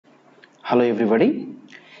Hello everybody.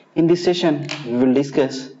 In this session we will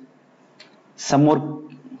discuss some more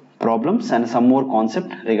problems and some more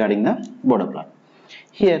concept regarding the Bode plot.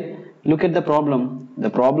 Here look at the problem.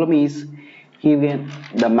 The problem is given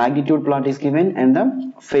the magnitude plot is given and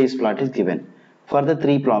the phase plot is given for the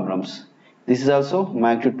three problems. This is also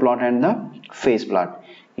magnitude plot and the phase plot.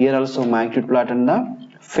 Here also magnitude plot and the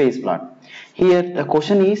phase plot. Here the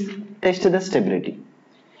question is test the stability.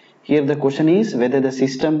 Here the question is whether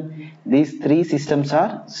these three systems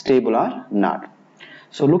are stable or not.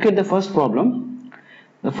 So look at the first problem.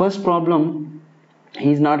 The first problem,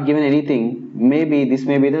 he is not given anything. Maybe this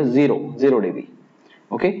may be the 0 dB.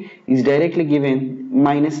 Okay, is directly given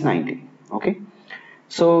 -90. Okay,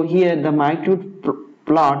 so here the magnitude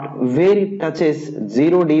plot where it touches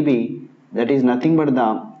 0 dB, that is nothing but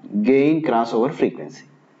the gain crossover frequency.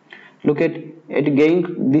 Look at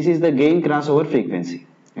gain. This is the gain crossover frequency.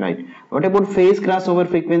 Right. What about phase crossover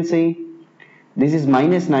frequency? This is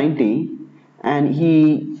 -90, and he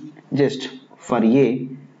just for A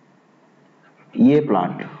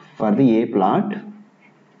plot, for the A plot.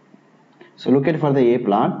 So look at for the A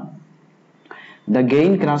plot, the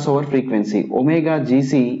gain crossover frequency omega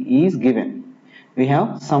GC is given. We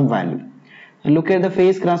have some value. Look at the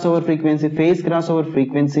phase crossover frequency. Phase crossover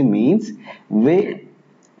frequency means where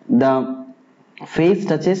the phase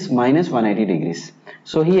touches -180 degrees.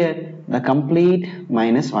 So here the complete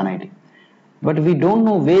 -180, but we don't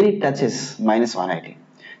know where it touches -180.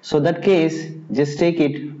 So that case, just take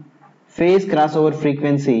it, phase crossover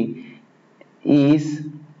frequency is,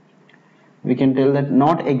 we can tell that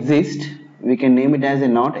not exist, we can name it as a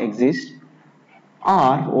not exist,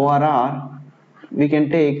 or we can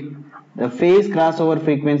take the phase crossover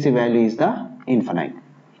frequency value is the infinite.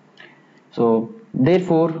 So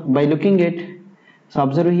therefore by looking at, so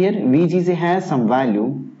observe here, VGC has some value,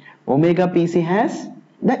 omega PC has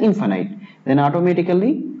the infinite, then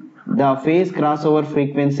automatically the phase crossover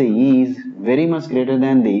frequency is very much greater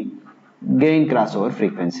than the gain crossover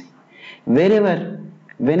frequency. Whenever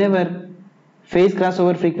phase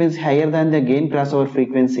crossover frequency higher than the gain crossover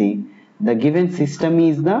frequency, the given system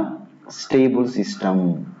is the stable system.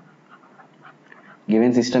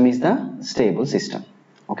 Given system is the stable system.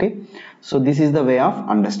 Okay, so this is the way of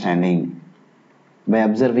understanding by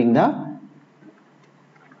observing the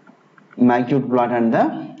magnitude plot and the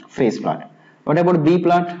phase plot. What about B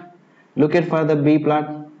plot? Look at for the B plot.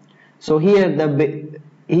 So here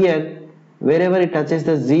wherever it touches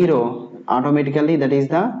the 0, automatically that is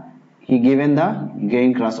the he given the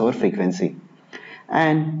gain crossover frequency,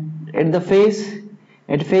 and at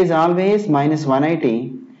phase always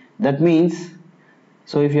 -180. That means,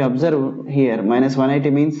 so if you observe here,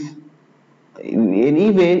 -180 means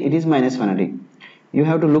anywhere it is -180. You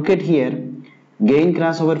have to look at here, gain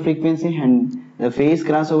crossover frequency and the phase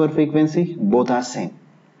crossover frequency both are same,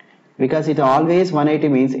 because it always 180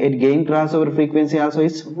 means at gain crossover frequency also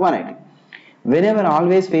is 180. Whenever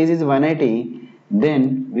always phase is 180,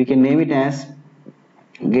 then we can name it as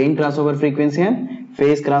gain crossover frequency and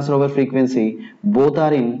phase crossover frequency both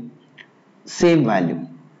are in same value.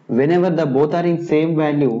 Whenever the both are in same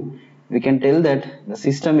value, we can tell that the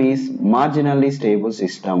system is marginally stable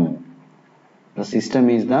system. The system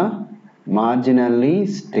is the marginally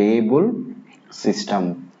stable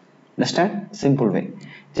system. Understand? Simple way.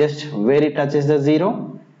 Just where it touches the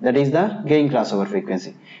 0, that is the gain crossover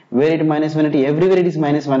frequency. Where it -180, everywhere it is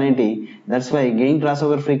 -180. That's why gain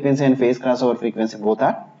crossover frequency and phase crossover frequency both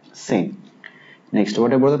are same. Next,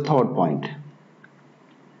 what about the third point?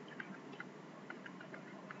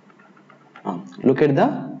 Look at the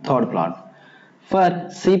third plot. For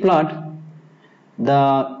C plot,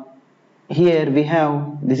 here we have,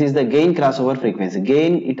 this is the gain crossover frequency.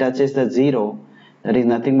 Gain, it touches the 0, that is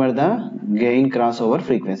nothing but the gain crossover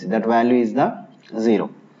frequency. That value is the 0.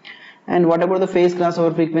 And what about the phase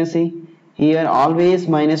crossover frequency? Here always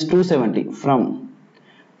 -270.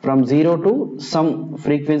 From 0 to some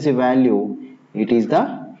frequency value, it is the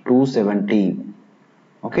 270.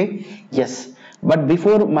 Okay, yes, but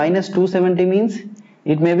before -270 means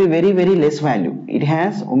it may be very very less value. It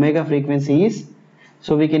has omega frequency is,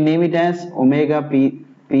 so we can name it as omega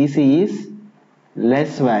PC is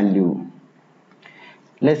less value,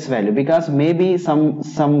 because maybe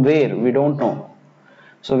somewhere we don't know.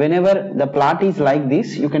 So whenever the plot is like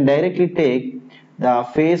this, you can directly take the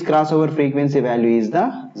phase crossover frequency value is the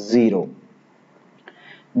 0.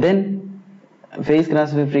 Then phase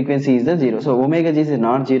crossover frequency is the 0. So omega GC is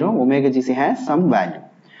not 0, omega GC has some value.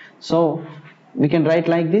 So we can write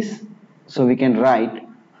like this. So we can write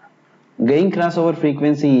gain crossover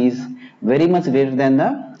frequency is very much greater than the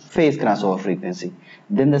phase crossover frequency.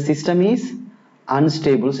 Then the system is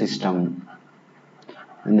unstable system.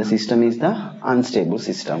 And the system is the unstable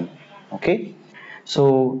system. Okay.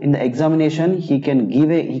 So in the examination, he can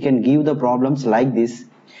give the problems like this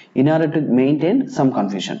in order to maintain some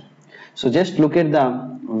confusion. So just look at the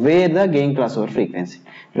where the gain crossover frequency.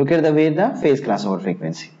 Look at the where the phase crossover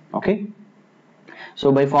frequency. Okay.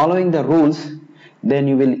 So by following the rules, then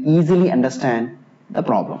you will easily understand the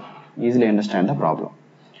problem.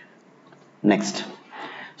 Next.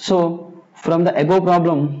 So from the above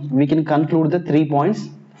problem, we can conclude the 3 points.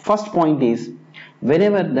 First point is,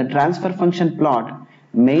 whenever the transfer function plot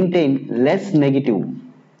maintain less negative,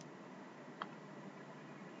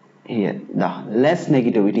 here the less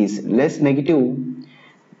negative, it is less negative,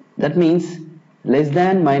 that means less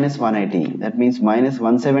than minus 180, that means minus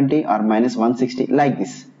 170 or minus 160, like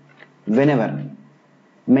this. Whenever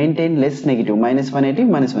maintain less negative, minus 180,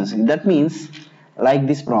 minus 160, that means like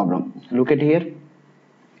this problem. Look at here.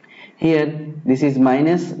 Here this is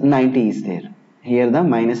minus 90 is there. Here the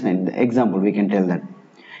minus 90, the example we can tell that.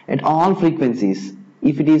 At all frequencies,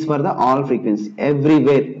 if it is for the all frequency,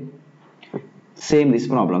 everywhere, same this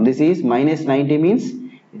problem. This is minus 90 means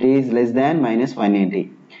it is less than minus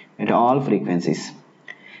 180 at all frequencies.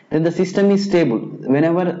 Then the system is stable.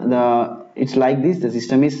 Whenever it's like this, the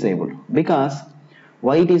system is stable. Because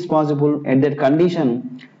why it is possible? At that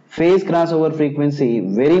condition, phase crossover frequency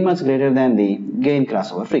very much greater than the gain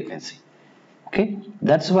crossover frequency. Okay,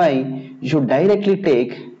 that's why you should directly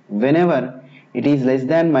take whenever it is less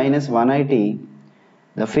than minus 180,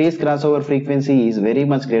 the phase crossover frequency is very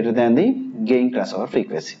much greater than the gain crossover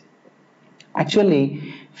frequency.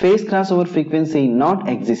 Actually, phase crossover frequency not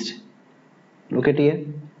exist. Look at here,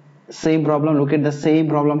 same problem. Look at the same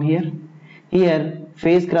problem here. Here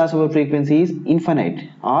phase crossover frequency is infinite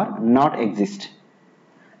or not exist.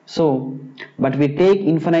 So, but we take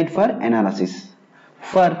infinite for analysis.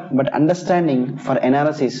 But understanding, for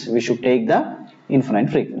analysis, we should take the infinite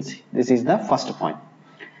frequency. This is the first point.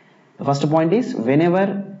 The first point is,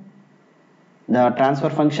 whenever the transfer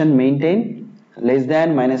function maintain less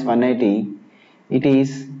than minus 180, it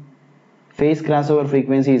is phase crossover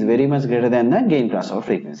frequency is very much greater than the gain crossover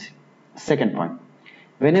frequency. Second point,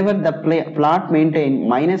 whenever the plot maintain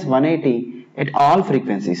minus 180 at all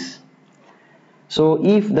frequencies. So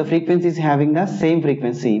if the frequency is having the same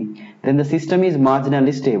frequency, then the system is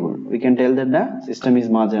marginally stable. We can tell that the system is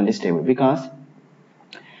marginally stable, because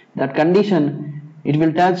that condition, it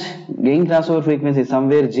will touch gain crossover frequency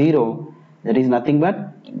somewhere 0, that is nothing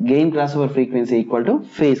but gain crossover frequency equal to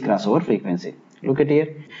phase crossover frequency. Look at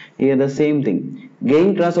here, the same thing.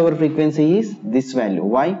 Gain crossover frequency is this value.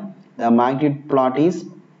 Why? The magnitude plot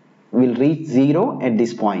will reach 0 at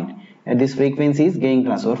this point. At this frequency is gain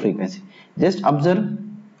crossover frequency. Just observe,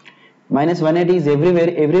 minus 180 is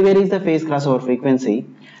everywhere is the phase crossover frequency,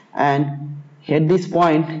 and at this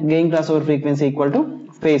point gain crossover frequency equal to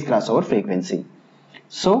phase crossover frequency.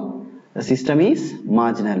 So the system is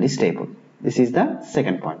marginally stable. This is the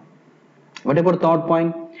second point. What about third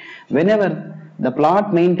point? Whenever the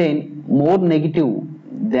plot maintain more negative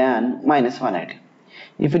than minus 180.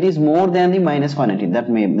 If it is more than the minus 180, that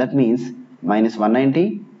means minus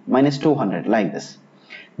 190, minus 200, like this.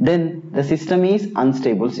 Then the system is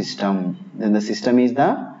unstable system. Then the system is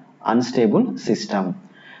the unstable system.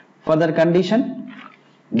 Further condition,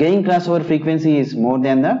 gain crossover frequency is more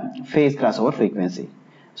than the phase crossover frequency.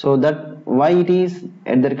 So that why it is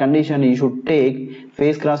at that condition, you should take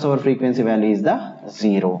phase crossover frequency value is the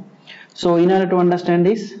 0. So in order to understand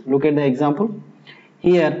this, look at the example.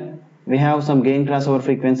 Here we have some gain crossover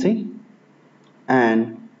frequency,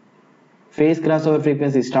 and phase crossover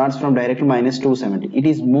frequency starts from directly minus 270. It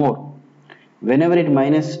is more. Whenever it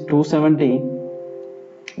minus 270,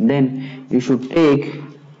 then you should take,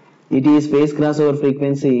 it is phase crossover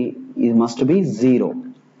frequency must be 0.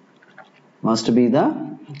 Must be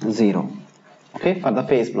the 0. Okay, for the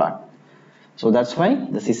phase plot. So that's why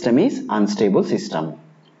the system is unstable system.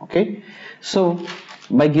 Okay. So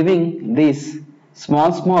by giving these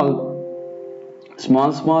small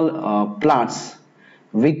plots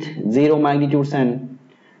with 0 magnitudes and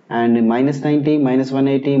minus 90, minus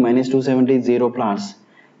 180, minus 270, 0 plots,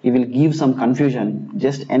 you will give some confusion.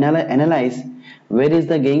 Just analyze where is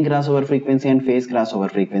the gain crossover frequency and phase crossover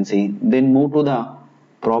frequency, then move to the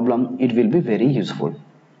problem. It will be very useful.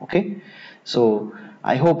 Okay. So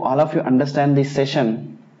I hope all of you understand this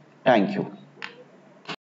session. Thank you.